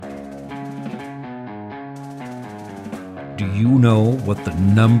Do you know what the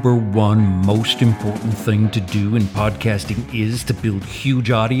number one most important thing to do in podcasting is to build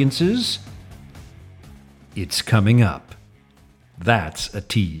huge audiences? It's coming up. That's a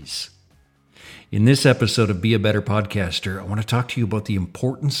tease. In this episode of Be a Better Podcaster, I want to talk to you about the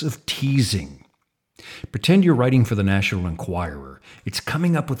importance of teasing. Pretend you're writing for the National Enquirer. It's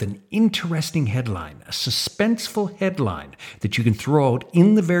coming up with an interesting headline, a suspenseful headline that you can throw out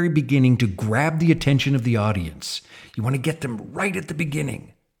in the very beginning to grab the attention of the audience. You want to get them right at the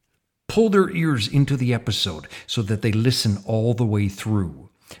beginning. Pull their ears into the episode so that they listen all the way through.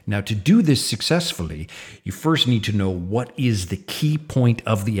 Now, to do this successfully, you first need to know what is the key point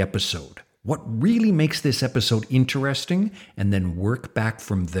of the episode. What really makes this episode interesting, and then work back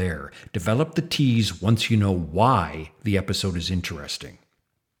from there. Develop the tease once you know why the episode is interesting.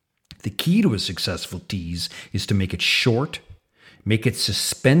 The key to a successful tease is to make it short, make it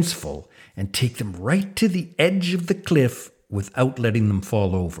suspenseful, and take them right to the edge of the cliff without letting them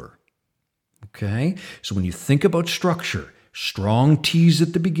fall over. Okay? So when you think about structure, strong tease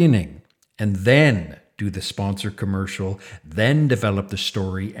at the beginning, and then do the sponsor commercial, then develop the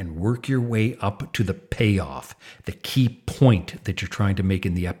story and work your way up to the payoff, the key point that you're trying to make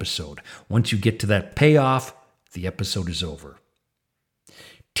in the episode. Once you get to that payoff, the episode is over.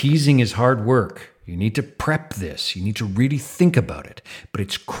 Teasing is hard work. You need to prep this. You need to really think about it, but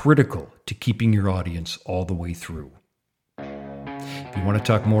it's critical to keeping your audience all the way through. If you want to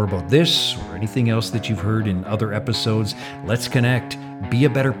talk more about this or anything else that you've heard in other episodes, let's connect.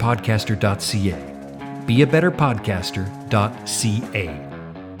 Beabetterpodcaster.ca. Beabetterpodcaster.ca.